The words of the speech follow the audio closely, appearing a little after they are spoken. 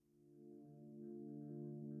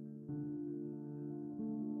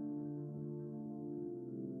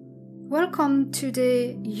Welcome to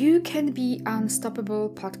the You Can Be Unstoppable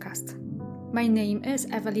podcast. My name is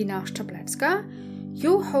Ewelina Szczeblewska,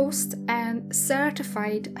 your host and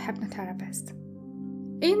certified hypnotherapist.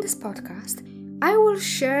 In this podcast, I will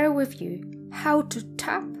share with you how to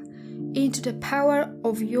tap into the power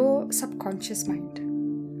of your subconscious mind.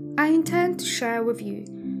 I intend to share with you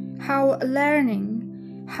how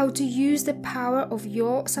learning how to use the power of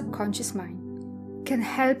your subconscious mind can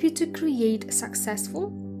help you to create a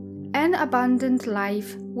successful and abundant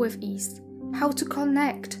life with ease, how to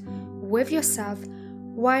connect with yourself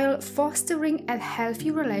while fostering a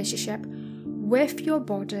healthy relationship with your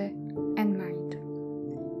body and mind.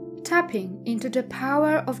 Tapping into the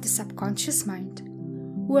power of the subconscious mind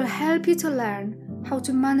will help you to learn how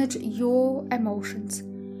to manage your emotions,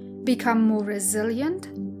 become more resilient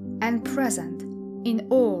and present in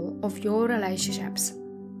all of your relationships.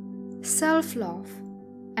 Self-love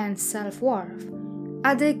and self-worth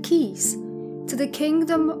are the keys to the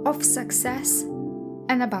kingdom of success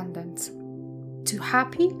and abundance, to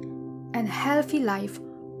happy and healthy life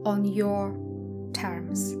on your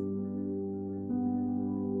terms.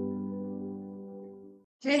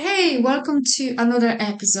 Hey, welcome to another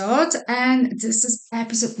episode, and this is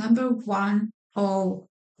episode number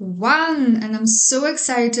 101, and I'm so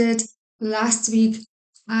excited. Last week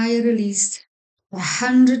I released the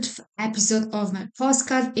 100th episode of my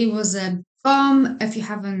podcast. It was a bomb. If you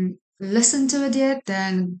haven't listened to it yet,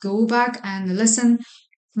 then go back and listen.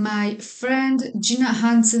 My friend Gina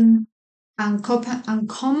Hansen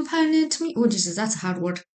accompanied me. Oh, Jesus, that's a hard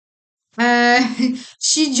word.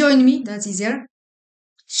 She joined me. That's easier.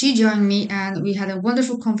 She joined me, and we had a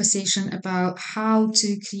wonderful conversation about how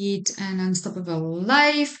to create an unstoppable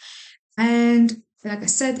life. And like I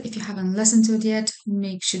said, if you haven't listened to it yet,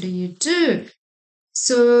 make sure that you do.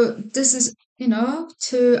 So this is,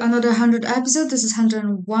 to another 100 episode. This is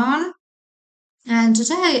 101. And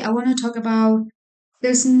today I want to talk about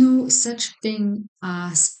there's no such thing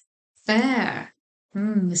as fair.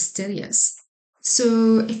 Mysterious.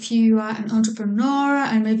 So if you are an entrepreneur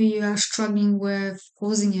and maybe you are struggling with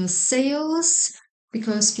closing your sales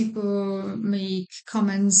because people make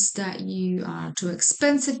comments that you are too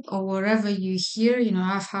expensive or whatever you hear,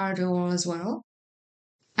 I've heard it all as well.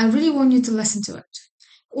 I really want you to listen to it.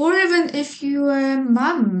 Or even if you're a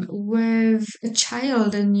mom with a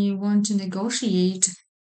child and you want to negotiate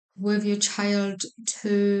with your child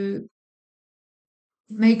to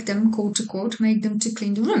make them, quote unquote, make them to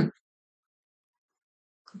clean the room.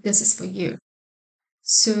 This is for you.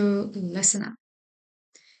 So listen up.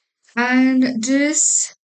 And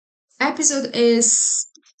this episode is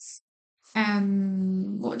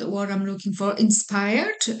what I'm looking for,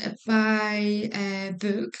 inspired by a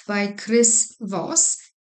book by Chris Voss.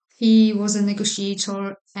 He was a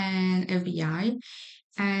negotiator and FBI,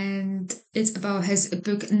 and it's about his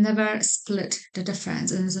book Never Split the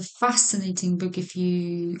Difference. And it's a fascinating book. If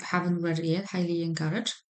you haven't read it yet, highly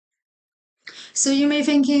encourage. So you may be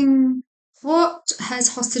thinking, what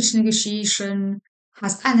has hostage negotiation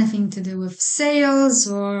has anything to do with sales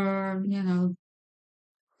or,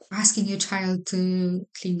 asking your child to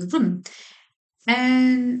clean the room?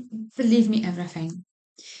 And believe me, everything.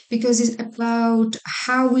 Because it's about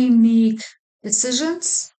how we make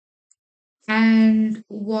decisions and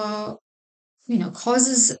what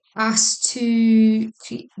causes us to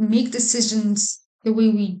make decisions the way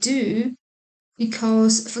we do,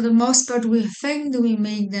 because for the most part we think that we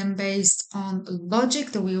make them based on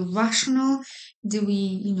logic, that we're rational, that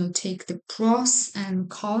we take the pros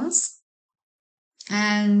and cons,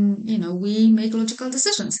 and we make logical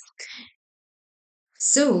decisions.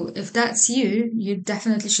 So if that's you, you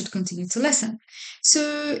definitely should continue to listen.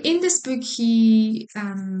 So in this book, he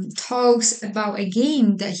talks about a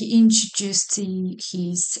game that he introduced to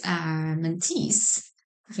his mentees.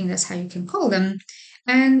 I think that's how you can call them.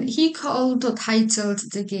 And he called or titled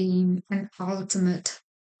the game an ultimate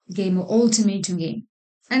game or ultimatum game.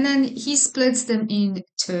 And then he splits them in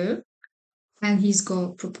two, and he's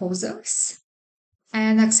got proposers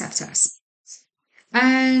and acceptors.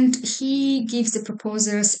 And he gives the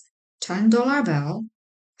proposers $10 bill,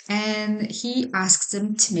 and he asks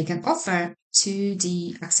them to make an offer to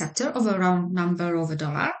the acceptor of a round number of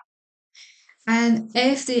 $1. And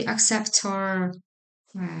if the acceptor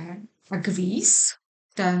agrees,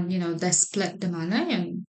 then they split the money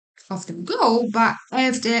and off them go. But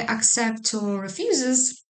if the acceptor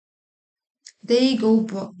refuses, they go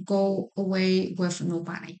away with no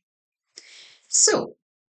money. So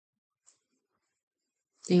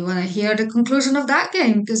do you want to hear the conclusion of that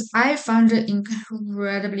game? Because I found it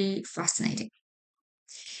incredibly fascinating.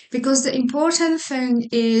 Because the important thing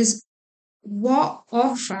is what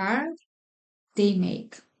offer they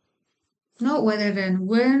make. Not whether they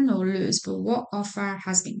win or lose, but what offer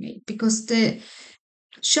has been made. Because the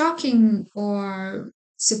shocking or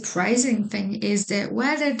surprising thing is that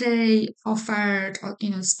whether they offered,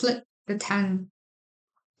 split the $10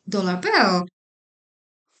 bill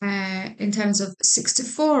in terms of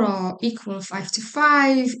 6-4 or equal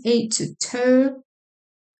 5-5, 8-2,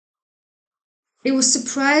 it was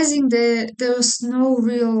surprising that there was no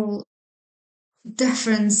real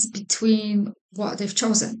difference between what they've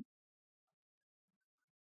chosen.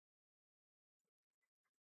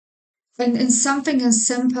 And in something as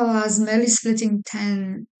simple as merely splitting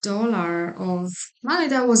 $10 of money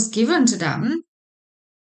that was given to them,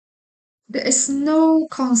 there is no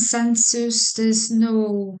consensus, there's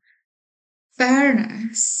no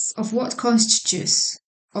fairness of what constitutes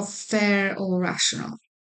of fair or rational.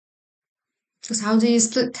 Because how do you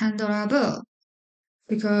split $10 bill?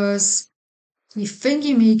 Because you think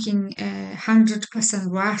you're making a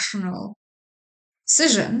 100% rational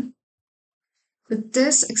decision, but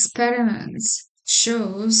this experiment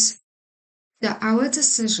shows that our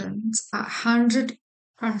decisions are 100%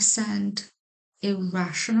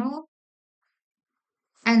 irrational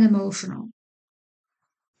and emotional.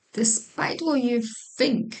 Despite what you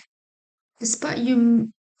think, despite your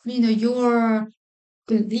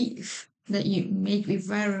belief that you may be a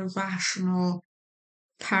very rational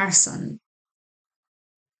person,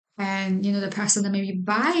 and the person that may be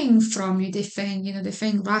buying from you, they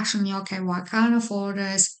think rationally, okay, well, I can't afford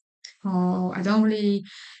this, or I don't really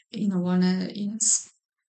want to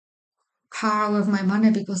part with my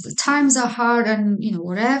money because the times are hard, and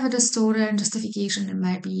whatever the story and justification it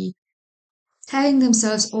might be telling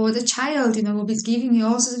themselves, or the child will be giving you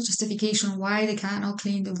also the justification why they cannot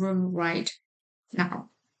clean the room right now.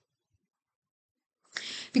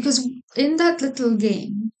 Because in that little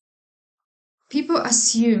game, people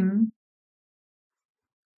assume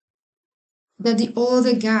that the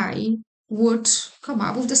other guy would come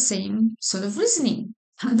up with the same sort of reasoning.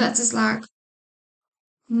 And that is like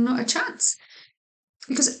not a chance.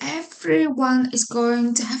 Because everyone is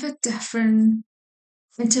going to have a different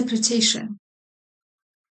interpretation.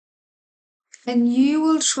 And you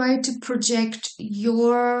will try to project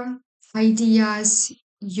your ideas,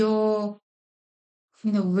 your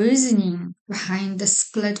reasoning behind the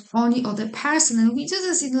split on the other person. And we do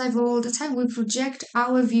this in life all the time. We project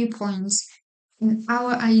our viewpoints and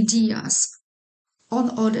our ideas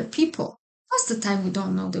on other people. Most of the time, we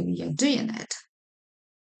don't know that we are doing it.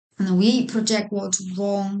 And we project what's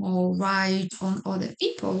wrong or right on other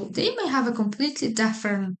people. They may have a completely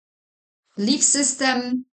different belief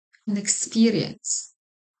system and experience.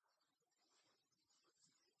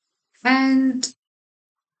 And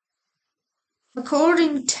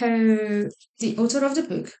according to the author of the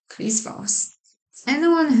book, Chris Voss,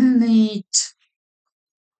 anyone who made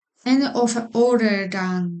any offer other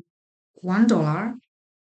than $1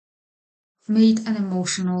 made an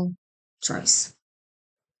emotional choice.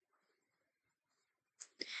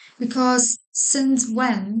 Because since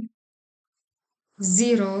when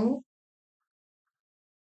 0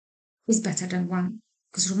 is better than 1?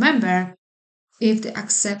 Because remember, if they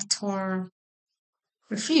accept or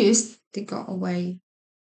refuse, they got away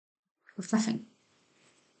with nothing.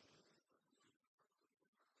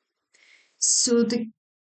 So the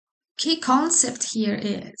key concept here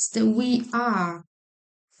is that we are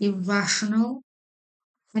irrational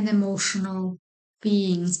and emotional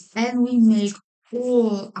beings, and we make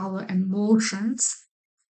all our emotions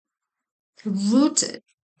rooted.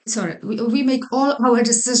 Sorry, we make all our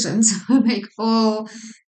decisions, we make all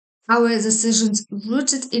our decisions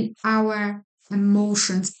rooted in our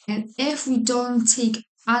emotions. And if we don't take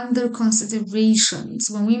under considerations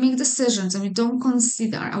when we make decisions and we don't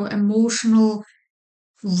consider our emotional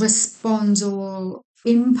response or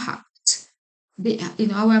impact,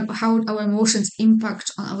 how our emotions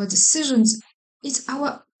impact on our decisions, it's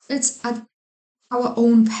at our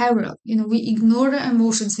own peril. We ignore the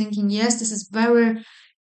emotions thinking, yes, this is very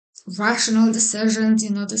rational decisions,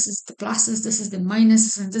 this is the pluses, this is the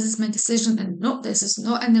minuses, and this is my decision. And no, this is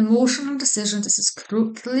not an emotional decision. This is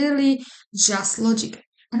clearly just logic.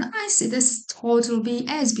 And I say this is total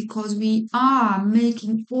BS because we are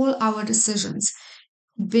making all our decisions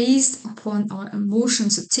based upon our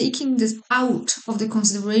emotions. So taking this out of the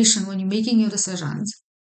consideration when you're making your decisions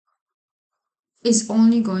is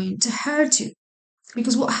only going to hurt you.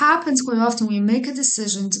 Because what happens quite often, we make a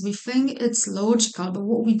decision, we think it's logical, but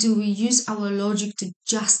what we do, we use our logic to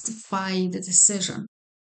justify the decision.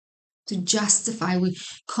 We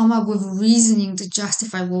come up with reasoning to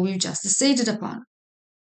justify what we've just decided upon.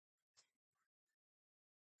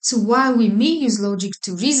 So while we may use logic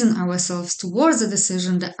to reason ourselves towards a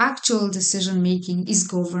decision, the actual decision making is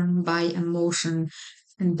governed by emotion.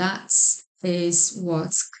 And that is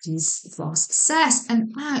what Chris Voss says.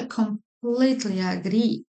 And I completely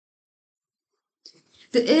agree.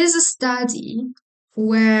 There is a study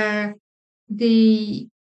where they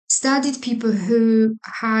studied people who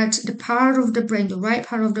had the part of the brain, the right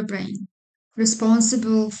part of the brain,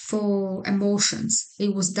 responsible for emotions.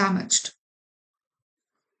 It was damaged.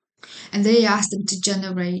 And they asked them to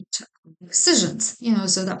generate decisions.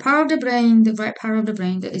 So that part of the brain, the right part of the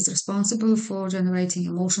brain that is responsible for generating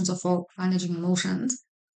emotions or for managing emotions,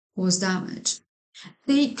 was damaged.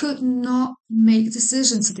 They could not make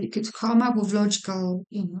decisions. They could come up with logical,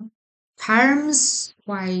 terms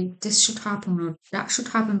why this should happen or that should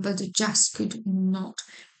happen, but they just could not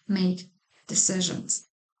make decisions.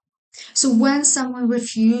 So when someone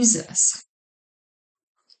refuses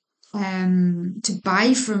to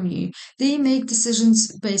buy from you, they make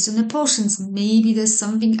decisions based on emotions. Maybe there's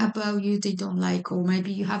something about you they don't like, or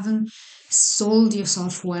maybe you haven't sold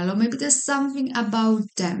yourself well, or maybe there's something about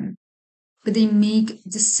them. But they make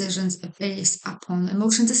decisions based upon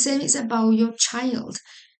emotions. The same is about your child.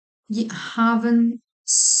 You haven't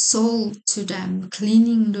sold to them,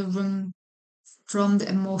 cleaning the room from the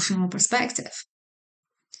emotional perspective.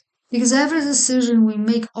 Because every decision we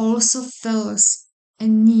make also fills a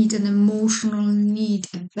need, an emotional need,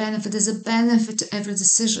 a benefit. There's a benefit to every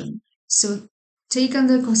decision. So take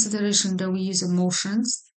under consideration that we use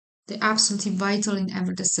emotions. They're absolutely vital in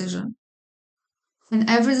every decision. And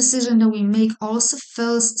every decision that we make also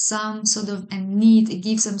fills some sort of a need. It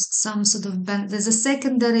gives them some sort of benefit. There's a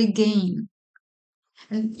secondary gain.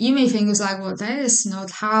 And you may think it's like, well, that is not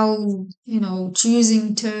how,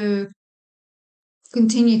 choosing to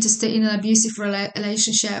continue to stay in an abusive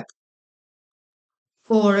relationship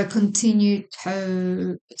or continue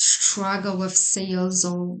to struggle with sales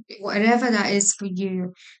or whatever that is for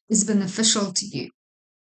you is beneficial to you.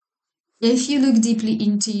 If you look deeply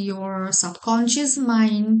into your subconscious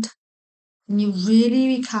mind and you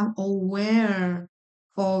really become aware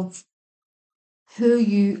of who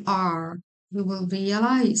you are, you will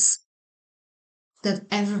realize that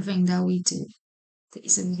everything that we do, there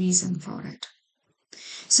is a reason for it.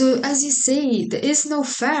 So, as you say, there is no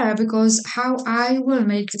fair because how I will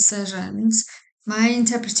make decisions, my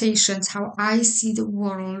interpretations, how I see the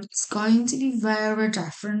world is going to be very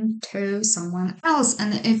different to someone else.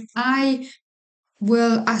 And if I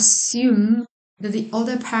will assume that the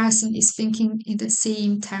other person is thinking in the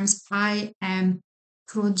same terms, I am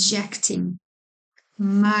projecting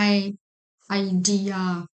my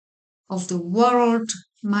idea of the world,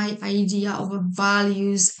 my idea of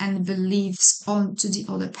values and beliefs onto the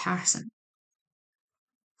other person.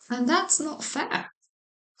 And that's not fair.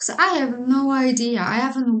 Because I have no idea. I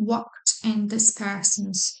haven't walked in this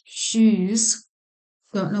person's shoes.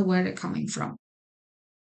 Don't know where they're coming from.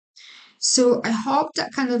 So I hope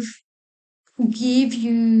that kind of gave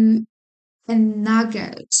you a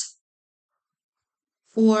nugget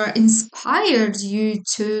or inspired you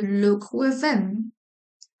to look within.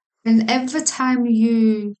 And every time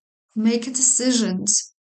you make a decision,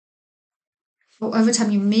 or every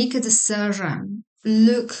time you make a decision,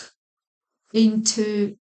 look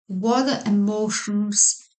into what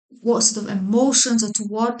emotions, what sort of emotions, or to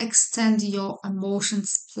what extent your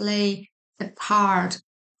emotions play a part,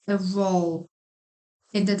 a role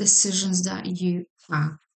in the decisions that you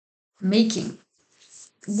are making.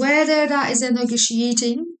 Whether that is a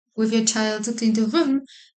negotiating with your child to clean the room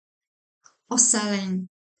or selling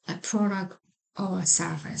a product or a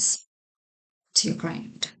service to your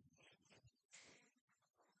client.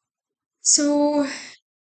 So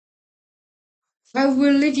I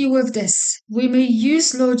will leave you with this. We may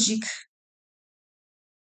use logic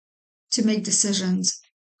to make decisions,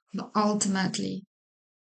 but ultimately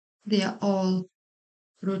they are all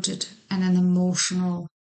rooted in an emotional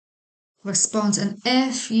response. And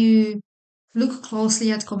if you look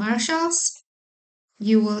closely at commercials,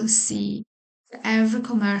 you will see that every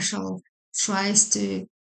commercial tries to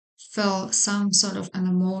fill some sort of an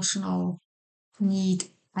emotional need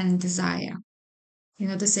and desire.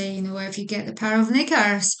 They say, if you get a pair of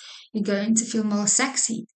knickers, you're going to feel more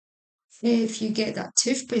sexy. If you get that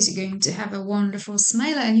toothpaste, you're going to have a wonderful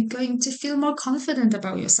smile and you're going to feel more confident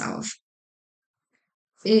about yourself.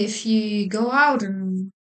 If you go out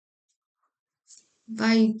and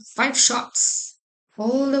buy 5 shots,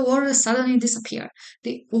 all the worries suddenly disappear.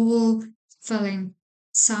 They all filling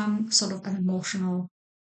some sort of an emotional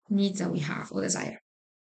need that we have or desire.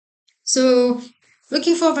 So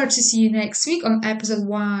Looking forward to see you next week on episode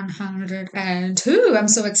 102. I'm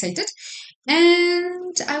so excited.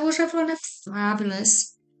 And I wish everyone a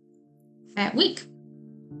fabulous week.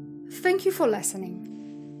 Thank you for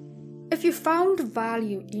listening. If you found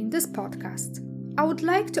value in this podcast, I would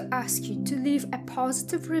like to ask you to leave a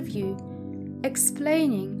positive review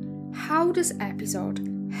explaining how this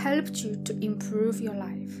episode helped you to improve your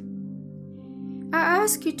life. I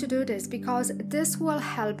ask you to do this because this will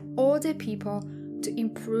help other people to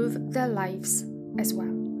improve their lives as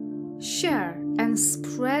well. Share and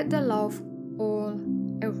spread the love all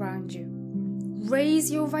around you.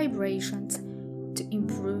 Raise your vibrations to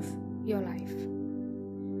improve your life.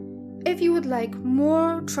 If you would like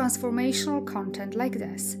more transformational content like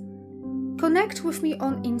this, connect with me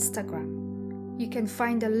on Instagram. You can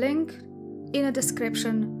find a link in the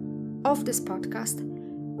description of this podcast,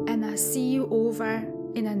 and I'll see you over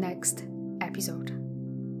in the next episode.